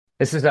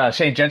This is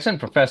Shane Jensen,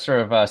 professor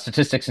of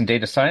statistics and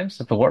data science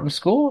at the Wharton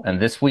School.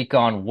 And this week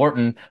on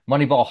Wharton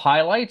Moneyball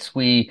Highlights,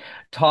 we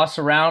toss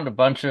around a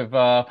bunch of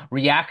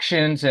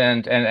reactions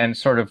and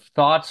sort of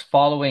thoughts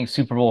following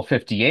Super Bowl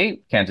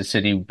 58, Kansas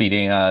City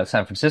beating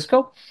San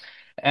Francisco.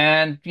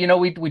 And,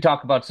 we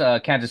talk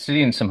about Kansas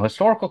City in some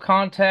historical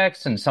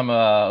context and some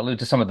allude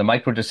to some of the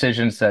micro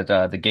decisions that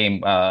the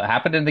game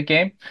happened in the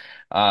game.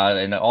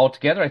 And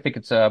altogether, I think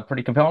it's a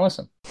pretty compelling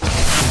listen.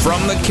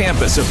 From the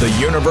campus of the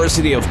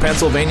University of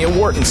Pennsylvania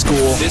Wharton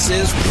School, this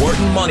is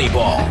Wharton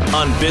Moneyball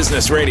on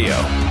Business Radio.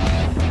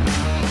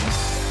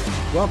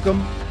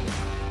 Welcome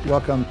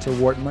to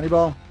Wharton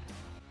Moneyball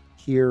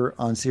here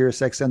on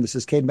SiriusXM. This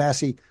is Cade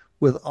Massey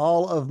with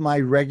all of my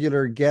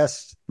regular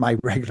guests, my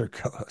regular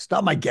co-hosts,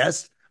 not my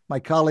guests,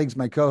 my colleagues,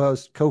 my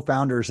co-hosts,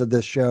 co-founders of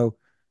this show.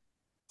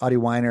 Adi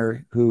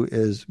Weiner, who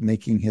is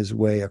making his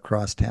way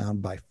across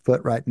town by foot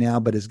right now,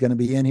 but is going to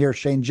be in here.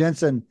 Shane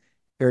Jensen,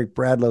 Eric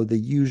Bradlow, the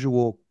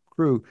usual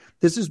crew.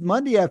 This is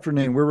Monday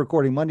afternoon. We're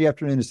recording Monday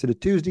afternoon instead of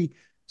Tuesday.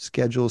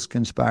 Schedules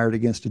conspired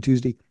against a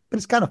Tuesday, but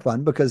it's kind of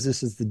fun because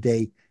this is the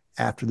day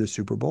after the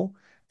Super Bowl.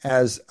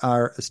 As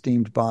our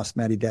esteemed boss,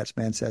 Matty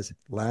Datsman, says,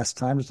 last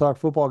time to talk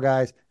football,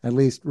 guys, at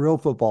least real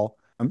football.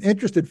 I'm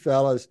interested,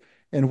 fellas,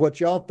 in what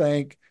y'all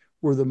think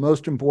were the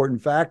most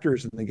important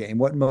factors in the game,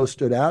 what most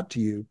stood out to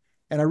you.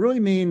 And I really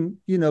mean,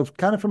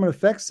 kind of from an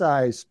effect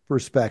size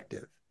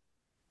perspective.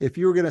 If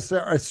you were going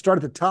to start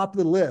at the top of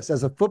the list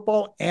as a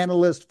football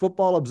analyst,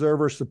 football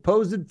observer,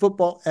 supposed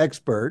football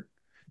expert,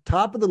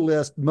 top of the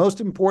list, most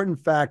important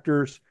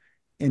factors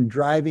in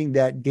driving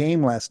that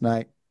game last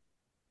night,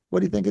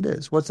 what do you think it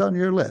is? What's on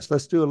your list?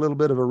 Let's do a little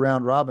bit of a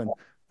round robin,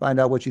 find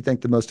out what you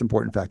think the most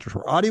important factors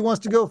were. Adi wants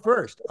to go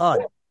first.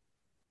 Adi.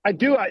 I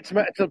do.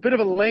 It's a bit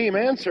of a lame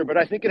answer, but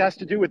I think it has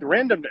to do with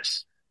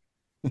randomness.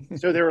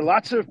 So there are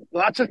lots of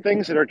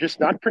things that are just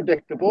not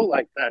predictable,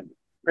 like that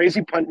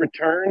crazy punt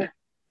return.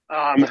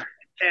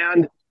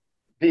 And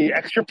the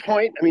extra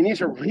point, I mean,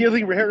 these are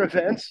really rare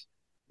events,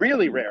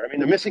 really rare. I mean,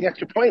 the missing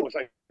extra point was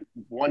like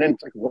one in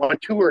 2 or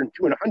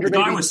 2 in 100. The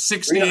guy was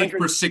 68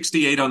 for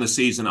 68 on the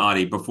season,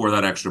 Adi, before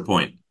that extra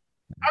point.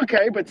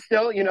 Okay, but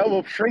still,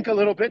 we'll shrink a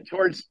little bit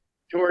towards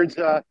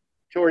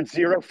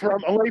zero,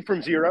 away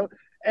from zero.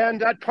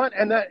 And that punt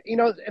and that,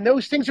 and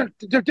those things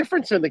they're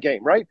different in the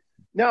game, right?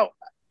 Now,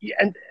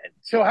 and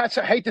so I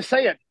hate to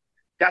say it,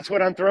 that's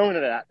what I'm throwing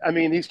it at. I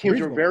mean, these teams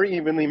are very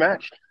evenly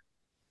matched.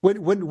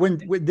 When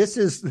this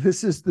is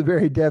the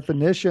very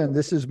definition.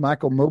 This is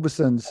Michael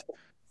Mauboussin's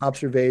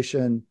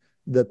observation,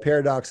 the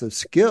paradox of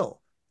skill.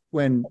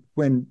 When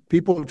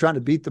people are trying to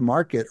beat the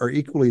market are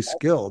equally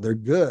skilled, they're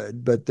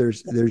good, but they're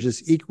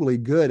just equally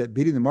good at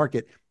beating the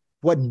market.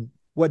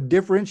 What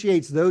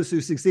differentiates those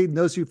who succeed and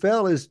those who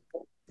fail is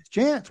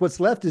chance. What's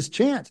left is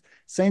chance.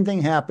 Same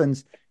thing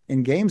happens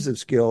in games of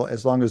skill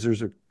as long as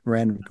there's a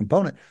random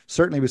component.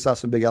 Certainly, we saw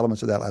some big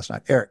elements of that last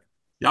night. Eric.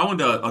 Yeah, I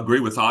wanted to agree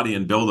with Adi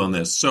and build on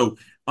this. So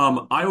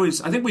I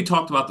think we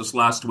talked about this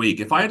last week.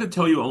 If I had to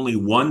tell you only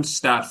one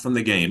stat from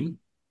the game,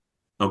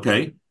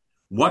 okay,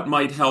 what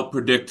might help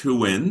predict who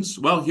wins?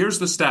 Well, here's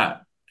the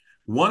stat.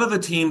 One of the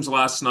teams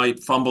last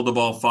night fumbled the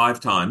ball 5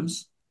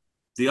 times.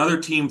 The other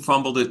team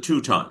fumbled it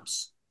 2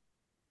 times.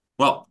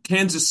 Well,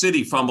 Kansas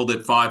City fumbled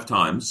it 5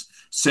 times.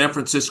 San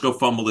Francisco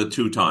fumbled it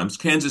 2 times.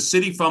 Kansas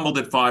City fumbled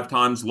it 5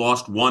 times,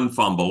 lost 1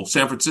 fumble.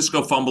 San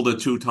Francisco fumbled it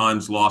 2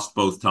 times, lost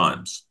both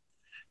times.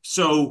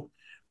 So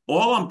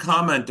all I'm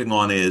commenting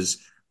on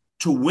is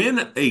to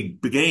win a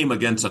game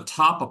against a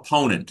top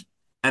opponent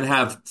and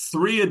have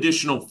 3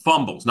 additional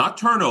fumbles, not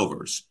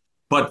turnovers,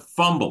 but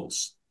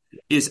fumbles,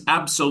 is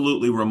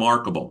absolutely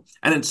remarkable.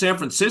 And in San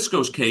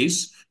Francisco's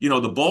case, the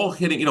ball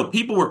hitting,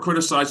 people were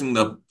criticizing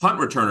the punt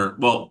returner.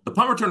 Well, the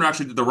punt returner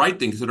actually did the right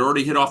thing because it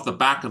already hit off the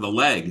back of the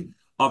leg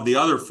of the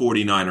other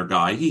 49er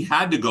guy. He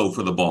had to go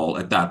for the ball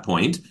at that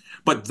point,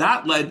 but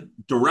that led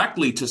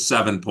directly to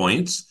 7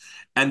 points.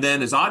 And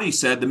then, as Adi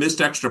said, the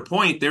missed extra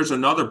point, there's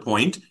another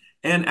point.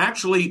 And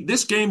actually,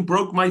 this game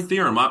broke my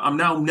theorem. I'm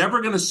now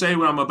never going to say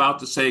what I'm about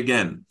to say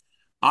again.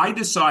 I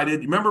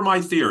decided, remember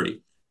my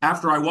theory,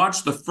 after I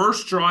watched the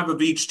first drive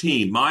of each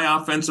team, my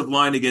offensive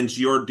line against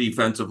your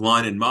defensive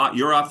line and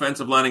your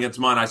offensive line against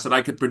mine, I said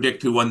I could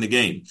predict who won the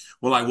game.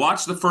 Well, I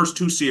watched the first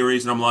 2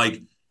 series, and I'm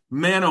like,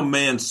 man, oh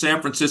man,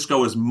 San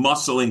Francisco is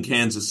muscling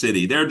Kansas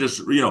City. They're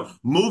just,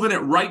 moving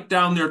it right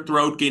down their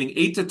throat, gaining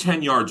 8 to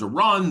 10 yards a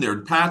run.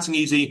 They're passing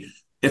easy.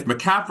 If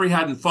McCaffrey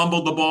hadn't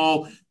fumbled the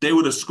ball, they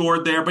would have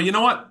scored there. But you know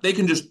what? They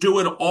can just do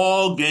it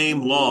all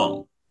game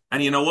long.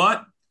 And you know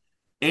what?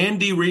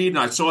 Andy Reid, and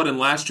I saw it in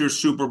last year's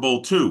Super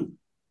Bowl too.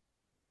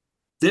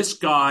 This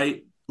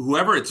guy,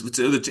 whoever it's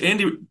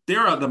Andy,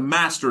 they're the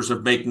masters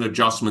of making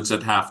adjustments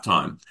at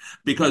halftime,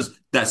 because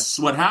that's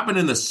what happened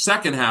in the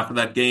second half of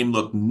that game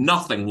looked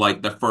nothing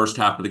like the first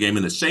half of the game.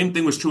 And the same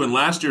thing was true in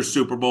last year's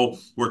Super Bowl,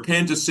 where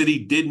Kansas City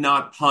did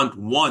not punt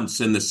once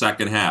in the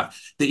second half.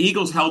 The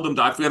Eagles held them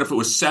to, I forget if it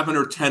was 7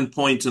 or 10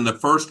 points in the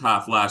first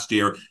half last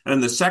year. And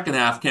in the second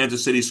half,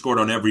 Kansas City scored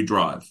on every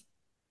drive.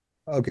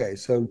 Okay,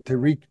 so to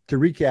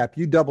recap,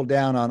 you doubled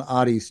down on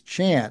Audie's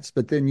chance,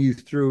 but then you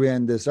threw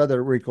in this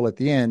other wrinkle at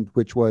the end,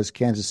 which was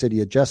Kansas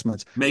City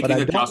adjustments. But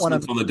Making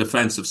adjustments on the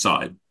defensive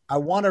side. I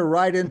want to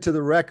read into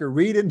the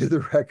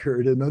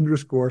record and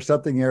underscore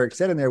something Eric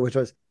said in there, which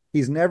was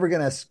he's never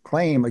going to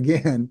claim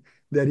again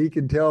that he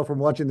can tell from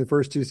watching the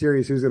first two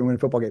series who's going to win a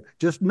football game.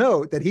 Just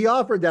note that he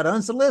offered that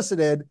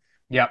unsolicited,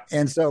 Yep.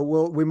 and so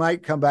we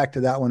might come back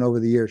to that one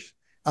over the years.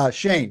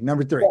 Shane,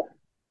 number three.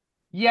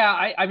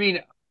 Yeah, I mean,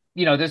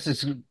 this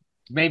is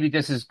maybe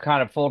this is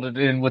kind of folded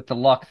in with the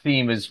luck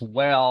theme as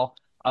well.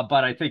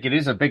 But I think it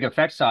is a big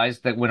effect size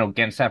that went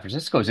against San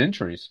Francisco's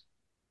injuries.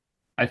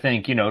 I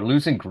think,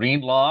 losing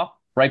Greenlaw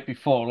right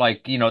before,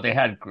 like, they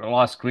had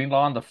lost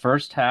Greenlaw in the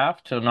first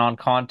half to a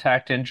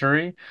non-contact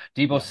injury.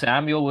 Debo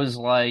Samuel was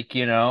like,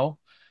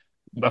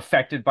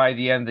 affected by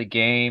the end of the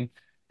game.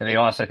 And they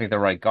lost, I think, the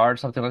right guard,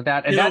 something like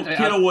that. And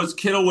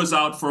Kittle was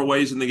out for a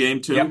ways in the game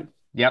yep, too.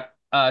 yep.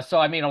 So,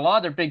 I mean, a lot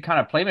of their big kind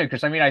of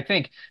playmakers. I mean, I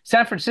think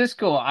San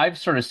Francisco, I've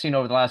sort of seen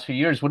over the last few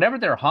years, whenever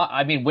they're hot,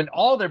 I mean, when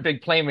all their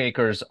big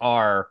playmakers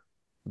are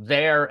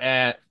there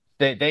and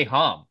they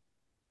hum.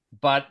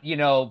 But,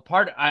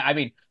 I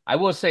mean, I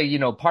will say,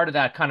 part of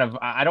that kind of,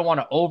 I don't want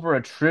to over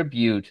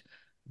attribute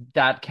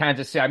that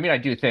Kansas City. I mean, I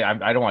do think,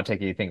 I don't want to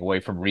take anything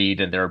away from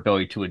Reed and their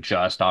ability to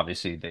adjust.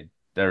 Obviously,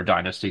 they're a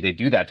dynasty, they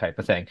do that type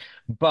of thing.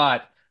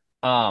 But,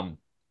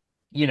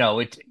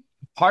 it's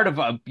part of,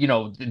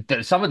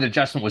 some of the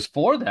adjustment was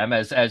for them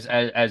as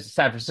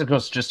San Francisco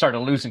just started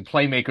losing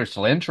playmakers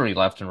to injury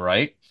left and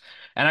right.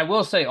 And I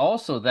will say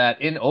also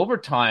that in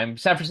overtime,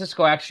 San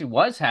Francisco actually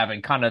was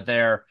having kind of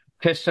their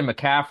Christian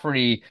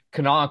McCaffrey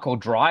canonical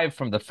drive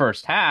from the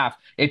first half.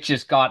 It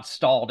just got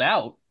stalled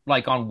out,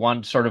 like on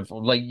one sort of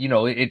like,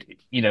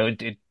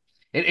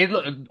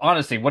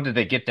 honestly, what did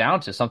they get down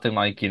to? Something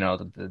like,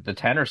 the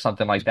 10 or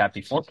something like that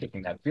before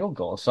kicking that field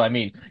goal. So, I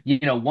mean,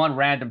 one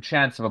random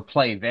chance of a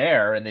play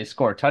there and they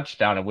score a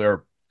touchdown and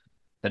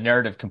the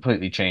narrative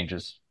completely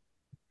changes.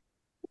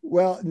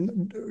 Well,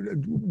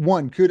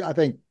 one could, I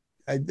think,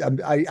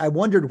 I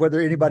wondered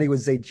whether anybody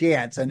would say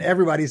chance, and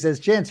everybody says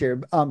chance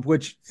here,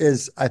 which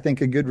is, I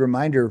think, a good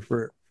reminder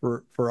for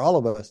all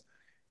of us.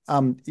 I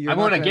mean,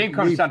 when a game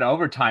comes down to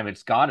overtime,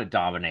 it's got to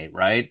dominate,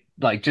 right?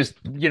 Like just,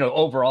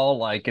 overall,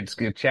 like it's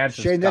good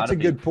chances. Shane, that's a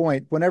good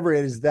point. Whenever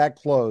it is that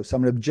close, I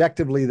mean,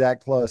 objectively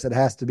that close, it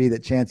has to be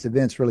that chance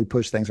events really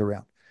push things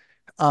around.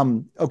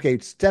 Okay,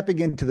 stepping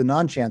into the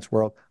non-chance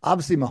world,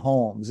 obviously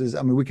Mahomes is,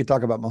 I mean, we could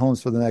talk about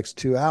Mahomes for the next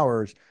 2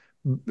 hours.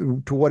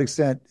 To what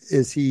extent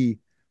is he,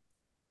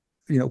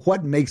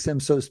 what makes him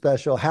so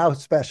special? How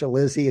special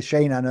is he?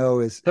 Shane, I know,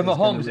 the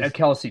Mahomes and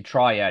Kelsey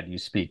triad you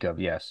speak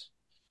of, yes.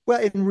 Well,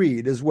 in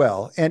Reed as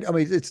well. And I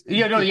mean, it's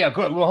good.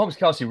 Mahomes,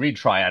 Kelsey, Reed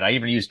triad. I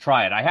even use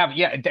triad. I have,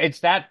 it's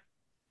that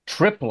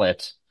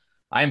triplet.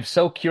 I'm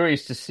so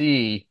curious to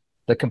see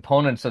the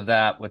components of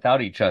that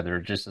without each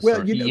other. Just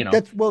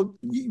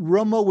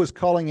Romo was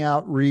calling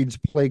out Reed's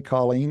play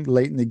calling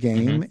late in the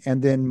game,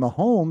 and then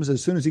Mahomes,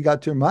 as soon as he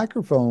got to a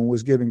microphone,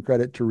 was giving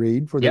credit to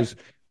Reed for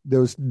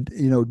those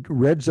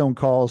red zone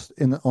calls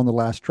on the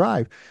last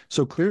drive.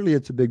 So clearly,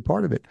 it's a big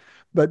part of it.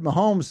 But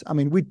Mahomes, I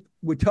mean,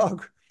 we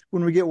talk.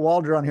 When we get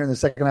Walder on here in the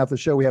second half of the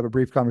show, we have a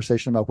brief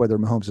conversation about whether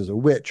Mahomes is a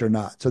witch or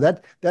not. So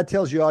that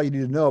tells you all you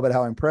need to know about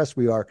how impressed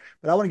we are.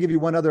 But I want to give you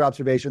one other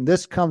observation.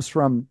 This comes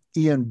from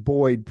Ian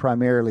Boyd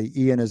primarily.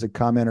 Ian is a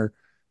commenter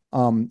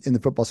in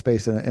the football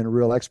space and a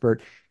real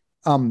expert.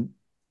 You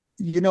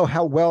know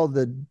how well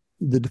the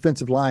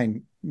defensive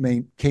line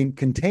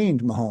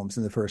contained Mahomes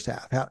in the first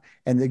half.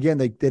 And again,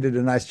 they did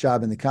a nice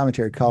job in the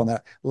commentary calling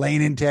that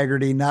lane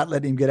integrity, not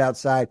letting him get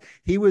outside.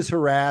 He was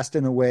harassed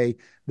in a way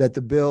that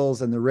the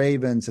Bills and the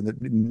Ravens and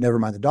never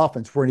mind the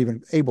Dolphins weren't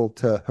even able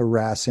to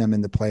harass him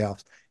in the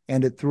playoffs.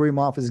 And it threw him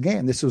off his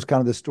game. This was kind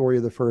of the story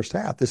of the first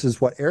half. This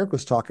is what Eric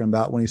was talking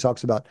about when he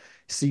talks about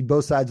see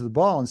both sides of the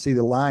ball and see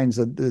the lines,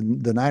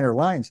 the Niner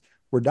lines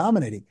were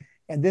dominating.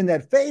 And then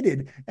that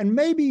faded. And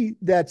maybe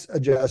that's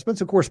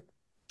adjustments. Of course,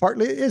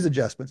 partly it is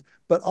adjustments,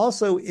 but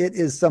also it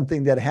is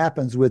something that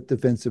happens with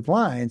defensive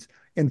lines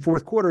in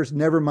fourth quarters,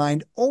 never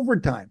mind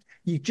overtime.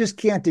 You just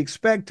can't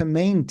expect to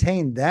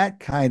maintain that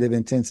kind of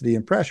intensity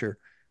and pressure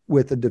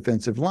with the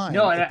defensive line.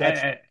 No,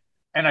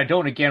 and I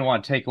don't, again,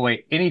 want to take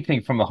away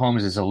anything from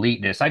Mahomes'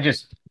 eliteness. I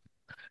just,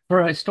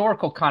 for a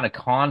historical kind of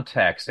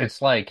context, it's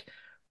like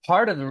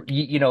part of the,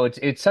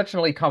 it's such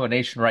an elite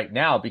combination right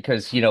now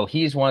because,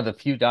 he's one of the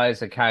few guys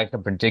that kind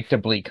of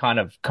predictably kind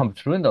of come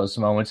through in those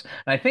moments.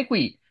 And I think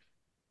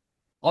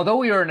although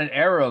we are in an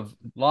era of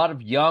a lot of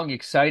young,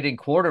 exciting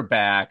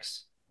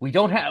quarterbacks, we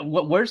don't have.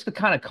 Where's the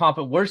kind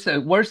of where's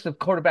the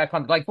quarterback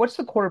on? Like, what's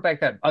the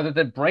quarterback that other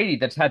than Brady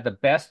that's had the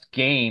best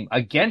game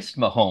against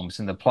Mahomes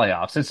in the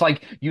playoffs? It's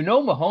like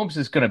Mahomes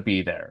is going to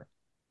be there,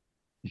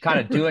 kind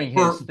of doing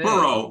his thing.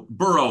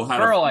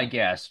 Burrow, I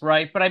guess,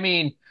 right? But I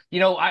mean,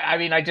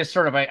 I just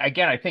sort of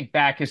again, I think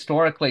back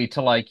historically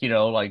to like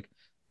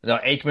the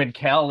Aikman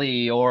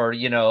Kelly or,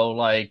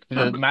 like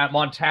the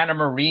Montana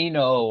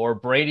Marino or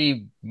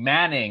Brady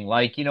Manning.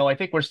 Like, I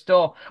think we're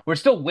still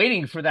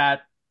waiting for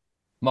that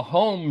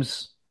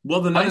Mahomes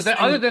Well, the Other nice than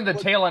other thing, than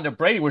the tail end of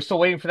Brady, we're still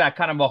waiting for that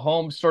kind of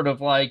Mahomes sort of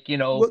like,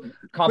 Well,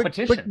 quick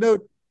competition.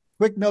 note.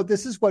 Quick note.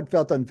 This is what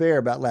felt unfair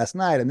about last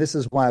night, and this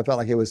is why I felt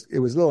like it was a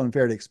little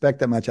unfair to expect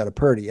that much out of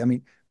Purdy. I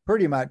mean,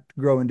 Purdy might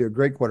grow into a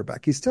great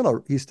quarterback. He's still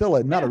not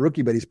a Yeah.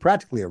 rookie, but he's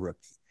practically a rookie.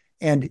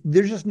 And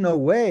there's just no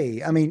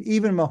way. I mean,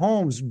 even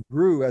Mahomes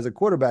grew as a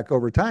quarterback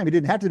over time. He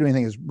didn't have to do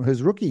anything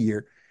his rookie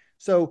year.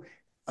 So,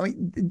 I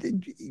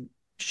mean,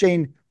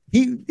 Shane,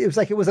 it was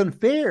like it was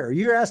unfair.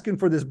 You're asking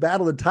for this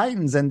battle of the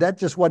Titans, and that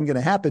just wasn't going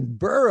to happen.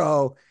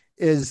 Burrow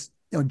is,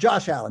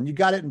 Josh Allen, you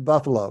got it in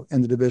Buffalo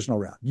in the divisional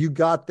round. You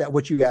got that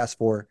what you asked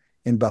for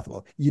in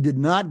Buffalo. You did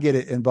not get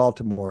it in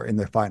Baltimore in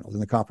the finals, in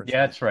the conference Yeah,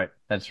 finals. that's right.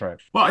 That's right.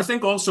 well, I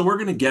think also we're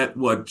going to get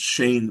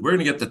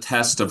the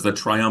test of the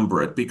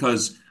triumvirate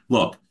because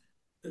look,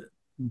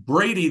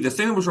 Brady, the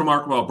thing that was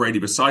remarkable about Brady,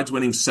 besides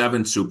winning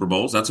 7 Super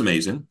Bowls, that's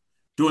amazing.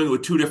 Doing it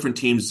with 2 different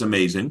teams is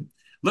amazing.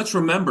 Let's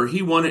remember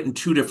he won it in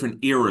 2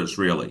 different eras,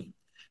 really.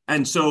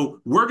 And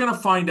so we're going to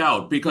find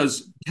out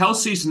because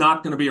Kelsey's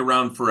not going to be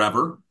around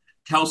forever.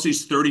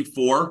 Kelsey's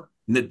 34.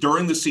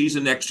 During the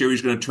season next year,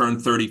 he's going to turn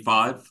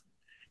 35.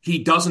 He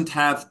doesn't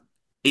have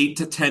 8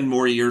 to 10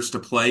 more years to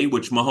play,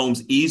 which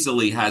Mahomes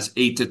easily has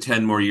 8 to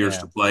 10 more years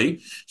Yeah. to play.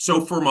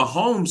 So for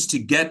Mahomes to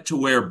get to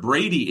where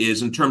Brady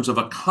is in terms of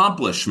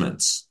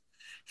accomplishments,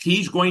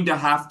 he's going to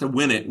have to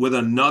win it with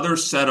another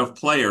set of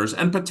players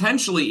and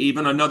potentially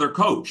even another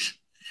coach.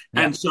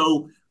 Yeah. And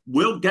so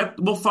we'll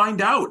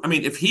find out. I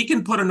mean, if he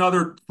can put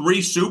another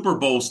 3 Super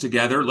Bowls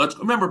together, let's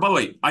remember, by the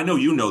way, I know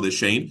you know this,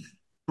 Shane.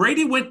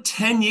 Brady went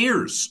 10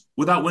 years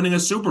without winning a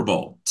Super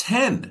Bowl.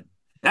 10.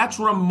 That's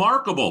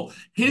remarkable.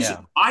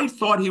 Yeah. I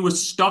thought he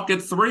was stuck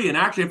at 3. And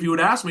actually, if you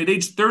would ask me at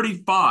age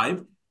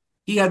 35,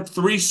 he had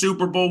 3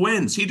 Super Bowl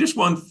wins. He just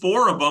won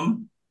 4 of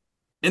them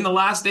in the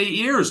last 8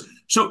 years.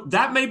 So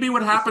that may be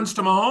what happens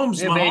to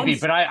Mahomes. It may be,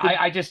 Mahomes, but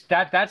I just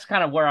that's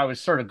kind of where I was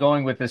sort of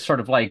going with this sort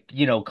of like,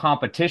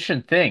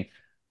 competition thing.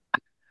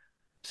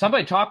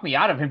 Somebody talked me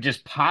out of him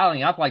just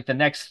piling up like the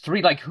next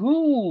three. Like,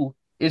 who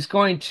is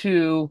going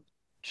to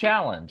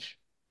challenge?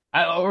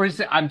 Or is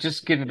it, I'm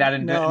just getting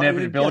that No,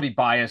 inevitability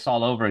bias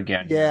all over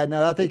again yeah, here.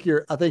 no, I think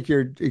you're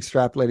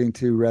extrapolating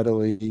too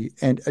readily.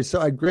 And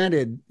so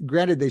granted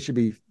they should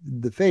be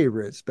the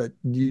favorites, but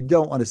you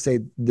don't want to say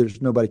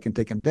there's nobody can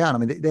take them down. I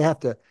mean, they have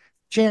to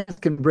chance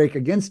can break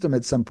against them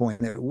at some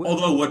point. It will.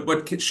 although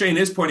what Shane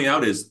is pointing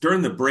out is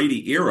during the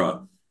Brady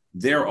era,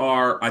 there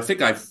are, I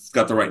think I've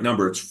got the right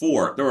number, it's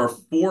 4. There are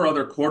 4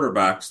 other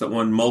quarterbacks that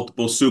won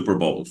multiple Super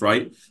Bowls,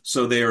 right?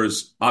 So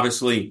there's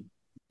obviously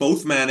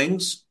both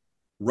Mannings,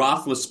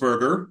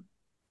 Roethlisberger,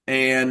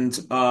 and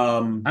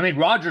I mean,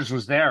 Rodgers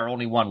was there,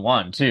 only won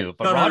one too,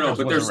 but no. Rodgers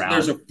But was around.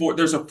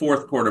 there's a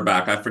fourth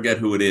quarterback. I forget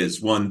who it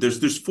is.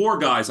 There's 4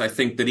 guys I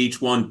think that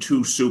each won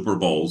 2 Super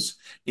Bowls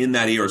in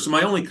that era. So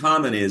my only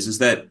comment is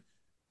that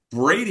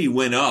Brady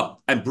went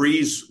up and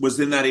Breeze was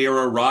in that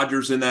era,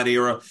 Rodgers in that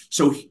era.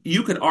 So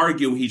you could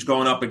argue he's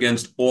going up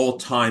against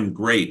all-time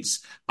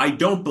greats. I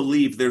don't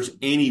believe there's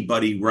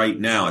anybody right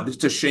now,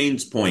 to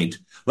Shane's point,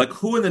 like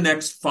who in the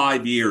next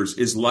 5 years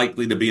is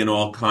likely to be an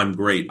all-time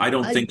great. I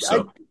don't I, think I,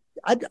 so.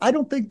 I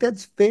don't think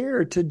that's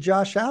fair to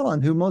Josh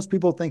Allen, who most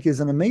people think is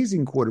an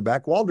amazing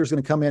quarterback. Walter's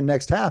going to come in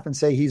next half and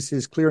say he's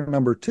his clear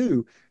number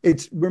 2.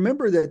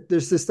 Remember that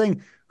there's this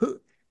thing.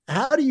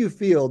 How do you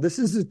feel? This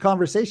is a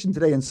conversation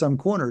today in some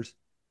corners.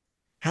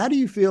 How do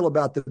you feel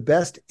about the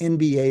best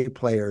NBA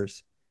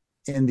players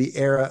in the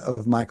era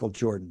of Michael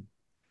Jordan?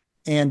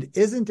 And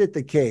isn't it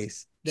the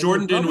case that you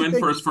Jordan didn't probably win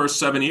think, for his first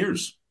 7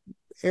 years.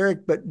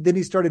 Eric, but then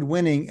he started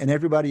winning and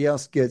everybody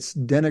else gets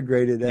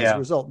denigrated as a Yeah.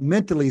 result,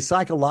 mentally,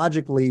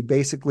 psychologically,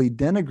 basically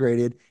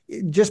denigrated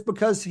just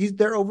because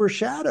they're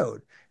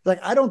overshadowed. Like,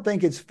 I don't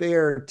think it's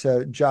fair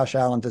to Josh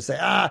Allen to say,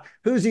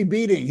 who's he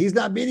beating? He's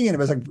not beating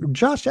anybody. It's like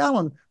Josh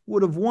Allen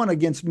would have won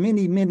against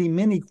many, many,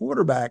 many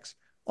quarterbacks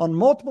on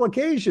multiple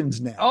occasions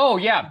now. Oh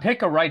yeah, pick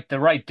the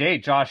right day.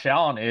 Josh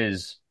Allen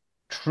is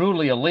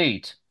truly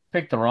elite.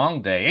 Pick the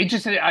wrong day. It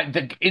just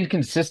the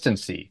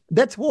inconsistency,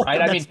 That's what.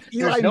 right? I That's mean,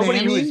 there's Eli nobody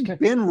who is Manning,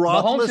 Ben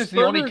Mahomes is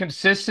the only Roethlisberger.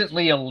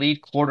 consistently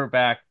elite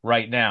quarterback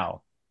right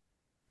now.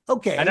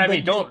 Okay, And I but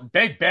mean, don't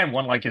Big Ben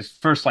won like his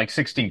first like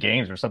 16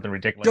 games or something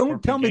ridiculous, like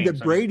don't 14 tell me that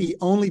games. I mean, Brady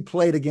only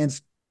played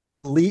against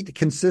elite,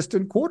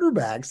 consistent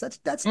quarterbacks.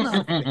 That's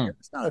not fair. mm-mm.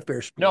 It's not a fair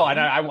No, split.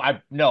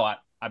 no,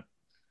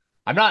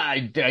 I'm not.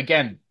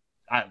 Again,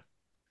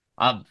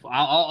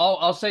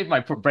 I'll save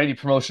my Brady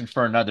promotion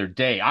for another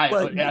day.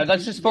 But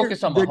Let's just you're,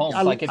 focus on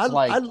Mahomes. Like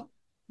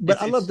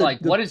but I love it's the like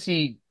what is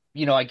he?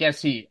 I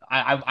guess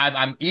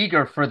I'm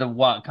eager for the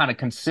what kind of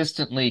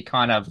consistently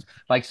kind of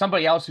like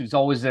somebody else who's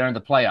always there in the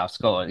playoffs,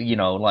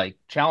 like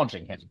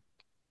challenging him.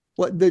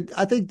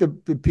 I think the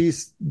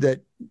piece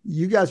that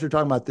you guys are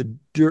talking about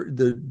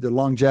the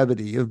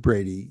longevity of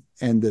Brady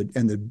and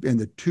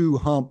the 2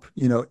 hump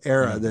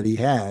era Mm. that he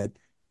had,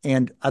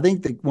 and I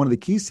think that one of the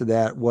keys to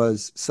that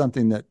was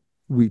something that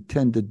we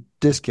tend to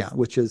discount,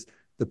 which is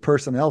the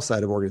personnel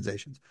side of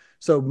organizations.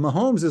 So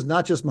Mahomes is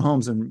not just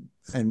Mahomes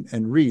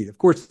and Reed. Of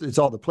course, it's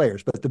all the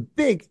players, but the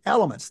big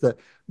elements,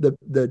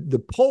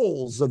 the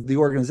poles of the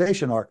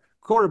organization are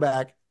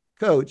quarterback,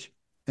 coach,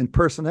 and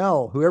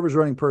personnel, whoever's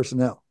running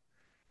personnel.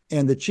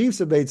 And the Chiefs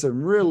have made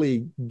some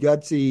really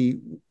gutsy,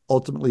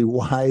 ultimately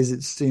wise,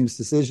 it seems,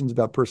 decisions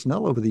about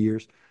personnel over the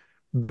years.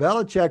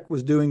 Belichick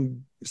was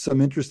doing some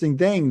interesting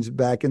things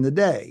back in the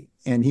day,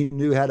 and he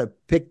knew how to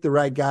pick the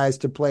right guys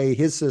to play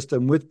his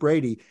system with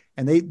Brady.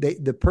 And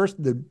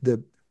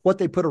what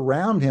they put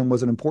around him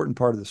was an important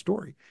part of the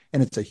story,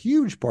 and it's a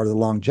huge part of the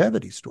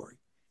longevity story.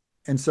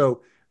 And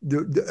so,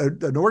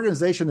 an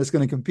organization that's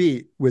going to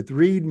compete with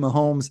Reed,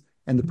 Mahomes,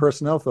 and the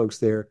personnel folks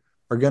there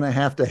are going to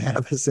have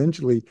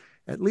essentially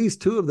at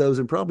least two of those,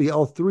 and probably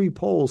all three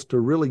polls to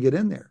really get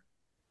in there.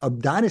 A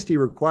dynasty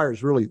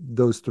requires really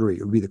those three.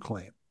 It would be the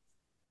claim.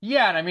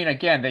 Yeah, and I mean,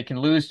 again, they can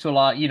lose to a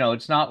lot.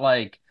 It's not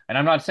like, and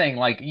I'm not saying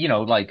like,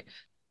 like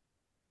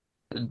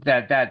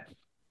that,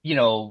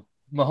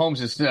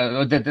 Mahomes is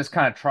that this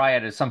kind of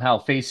triad is somehow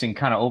facing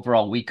kind of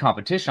overall weak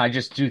competition. I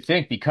just do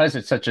think because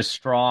it's such a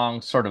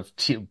strong sort of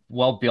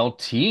well-built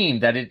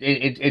team that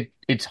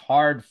it's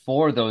hard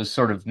for those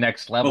sort of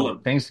next level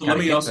things to kind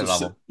of get to the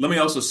level. Let me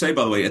also say,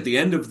 by the way, at the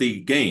end of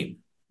the game,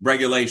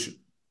 regulation,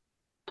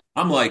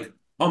 I'm like,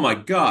 oh my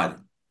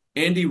God,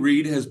 Andy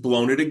Reid has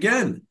blown it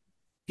again.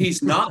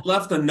 He's not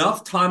left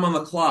enough time on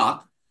the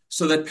clock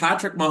so that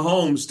Patrick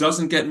Mahomes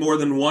doesn't get more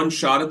than one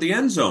shot at the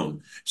end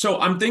zone.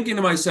 So I'm thinking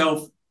to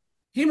myself,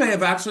 he may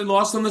have actually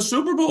lost on the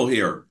Super Bowl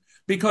here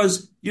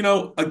because,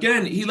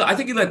 again, I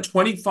think he let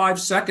 25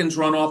 seconds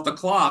run off the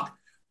clock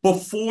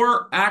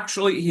before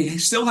actually he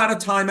still had a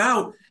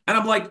timeout. And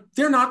I'm like,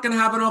 they're not going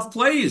to have enough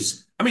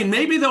plays. I mean,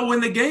 maybe they'll win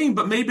the game,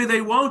 but maybe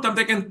they won't. I'm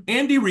thinking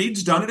Andy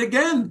Reid's done it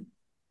again.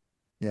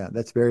 Yeah,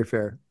 that's very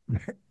fair.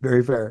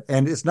 Very fair.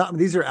 And it's not,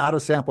 these are out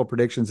of sample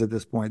predictions at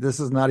this point. This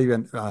is not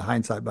even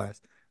hindsight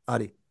bias.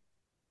 Adi.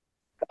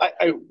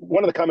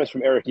 One of the comments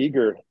from Eric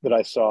Eager that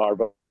I saw, our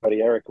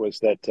buddy Eric, was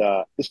that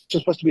this is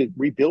supposed to be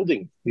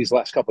rebuilding these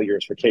last couple of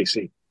years for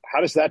KC.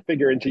 How does that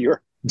figure into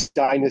your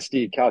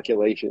dynasty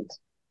calculations?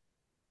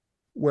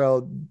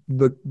 Well,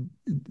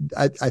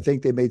 I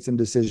think they made some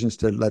decisions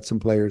to let some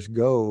players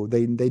go.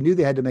 They knew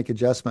they had to make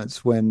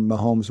adjustments when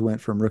Mahomes went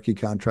from rookie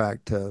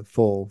contract to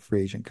full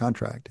free agent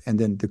contract. And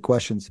then the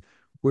questions,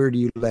 where do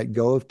you let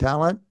go of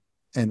talent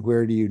and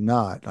where do you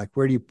not? Like,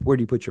 where do you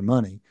put your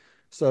money?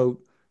 So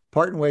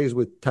parting ways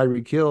with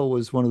Tyreek Hill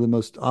was one of the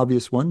most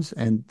obvious ones.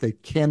 And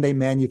can they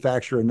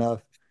manufacture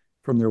enough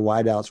from their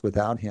wideouts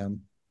without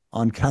him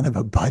on kind of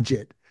a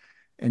budget?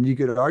 And you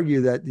could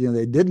argue that,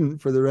 they didn't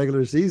for the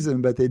regular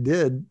season, but they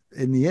did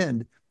in the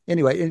end.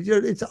 Anyway,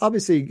 it's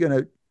obviously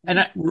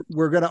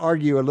we're going to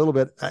argue a little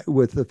bit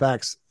with the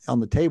facts on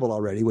the table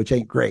already, which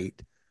ain't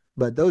great.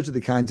 But those are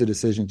the kinds of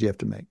decisions you have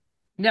to make.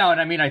 No,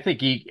 and I mean, I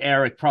think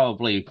Eric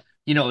probably,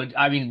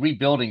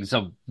 rebuilding is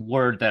a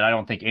word that I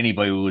don't think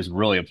anybody was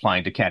really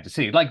applying to Kansas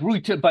City.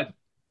 But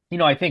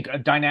I think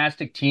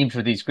dynastic teams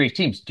or these great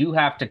teams do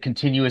have to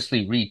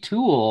continuously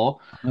retool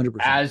 100%.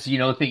 as,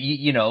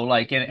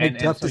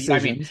 tough decisions. I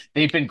mean,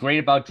 they've been great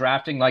about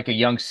drafting like a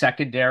young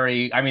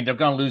secondary. I mean, they're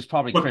going to lose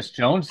probably Chris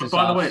Jones this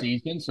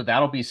offseason. So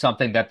that'll be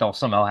something that they'll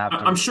somehow have to.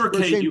 I'm sure,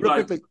 Kate, Shane, you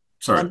guys.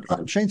 Sorry.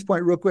 On Shane's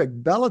point, real quick,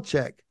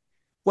 Belichick,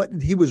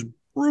 he was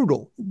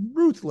brutal,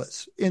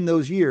 ruthless in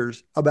those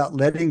years about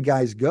letting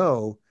guys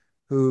go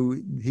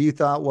who he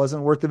thought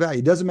wasn't worth the value.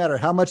 It doesn't matter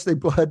how much they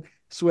blood,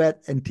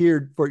 sweat, and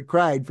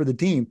cried for the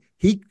team.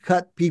 He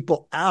cut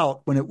people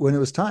out when it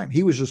was time.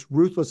 He was just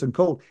ruthless and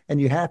cold,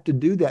 and you have to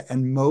do that.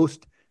 And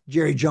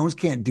Jerry Jones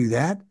can't do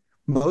that.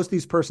 Most of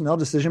these personnel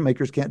decision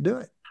makers can't do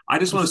it. I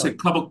just want to say a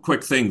couple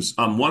quick things.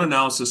 One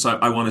analysis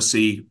I want to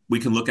see, we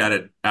can look at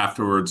it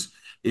afterwards,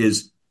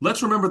 is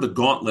let's remember the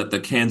gauntlet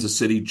that Kansas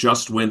City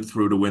just went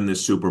through to win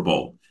this Super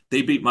Bowl.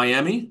 They beat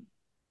Miami,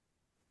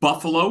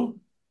 Buffalo,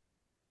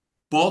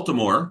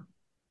 Baltimore,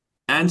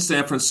 and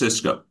San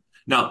Francisco.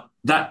 Now,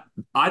 I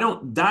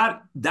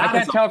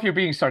can't tell if you're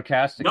being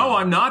sarcastic. No,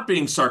 I'm not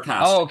being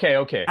sarcastic.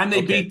 Oh, okay. And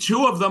they beat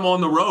two of them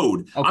on the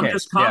road. Okay, I'm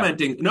just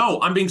commenting. Yeah.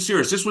 No, I'm being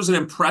serious. This was an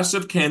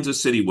impressive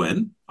Kansas City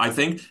win, I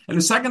think. And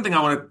the second thing,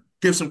 I want to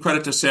give some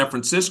credit to San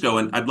Francisco,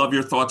 and I'd love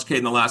your thoughts, Kate,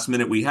 in the last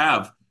minute we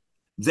have.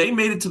 They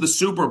made it to the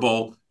Super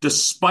Bowl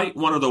despite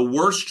one of the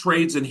worst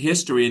trades in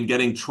history in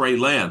getting Trey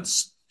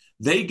Lance.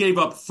 They gave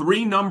up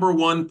 3 number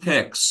 1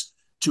 picks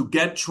to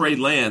get Trey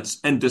Lance,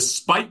 and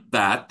despite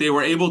that, they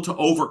were able to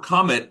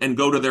overcome it and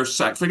go to their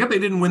second. Forget they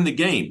didn't win the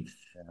game.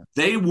 Yeah.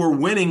 They were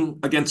winning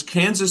against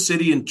Kansas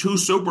City in 2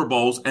 Super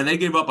Bowls, and they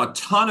gave up a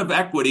ton of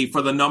equity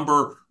for the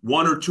number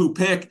 1 or 2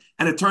 pick,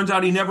 and it turns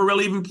out he never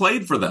really even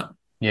played for them.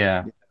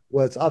 Yeah.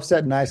 Well, it's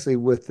offset nicely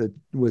with the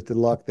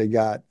luck they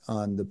got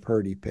on the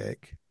Purdy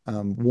pick.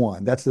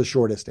 One, that's the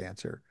shortest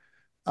answer.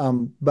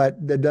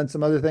 But they've done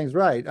some other things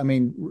right. I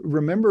mean,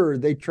 remember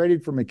they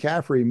traded for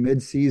McCaffrey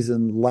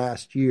midseason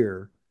last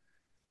year,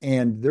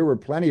 and there were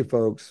plenty of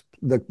folks.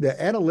 The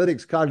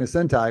analytics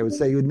cognoscenti would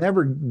say you would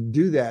never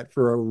do that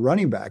for a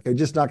running back. It's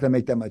just not going to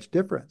make that much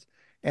difference.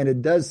 And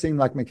it does seem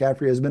like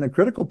McCaffrey has been a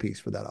critical piece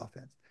for that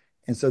offense.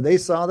 And so they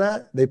saw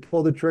that, they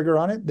pulled the trigger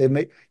on it.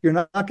 You're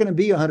not going to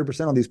be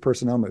 100% on these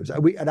personnel moves.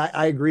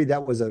 I agree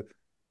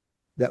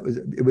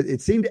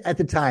it seemed at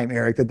the time,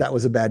 Eric, that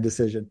was a bad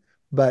decision.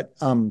 But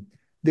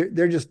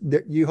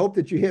you hope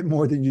that you hit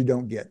more than you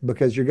don't get,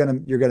 because you're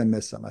gonna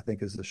miss some, I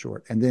think, is the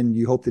short. And then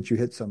you hope that you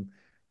hit some,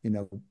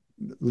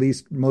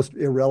 most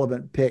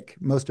irrelevant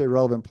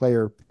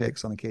player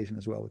picks on occasion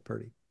as well with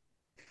Purdy.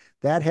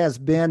 That has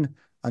been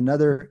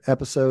another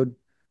episode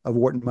of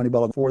Wharton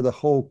Moneyball. For the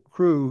whole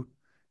crew,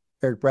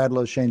 Eric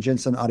Bradlow, Shane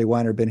Jensen, Adi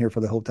Weiner, been here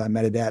for the whole time.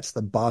 Matty Datz,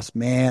 the boss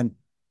man.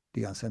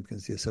 Deion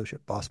Simpkins, the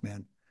associate boss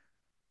man.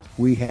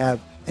 We have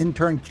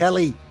intern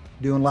Kelly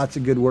doing lots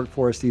of good work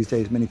for us these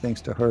days. Many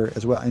thanks to her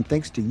as well. And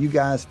thanks to you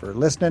guys for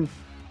listening.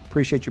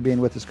 Appreciate you being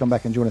with us. Come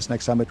back and join us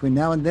next time. Between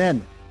now and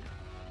then,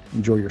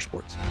 enjoy your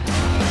sports.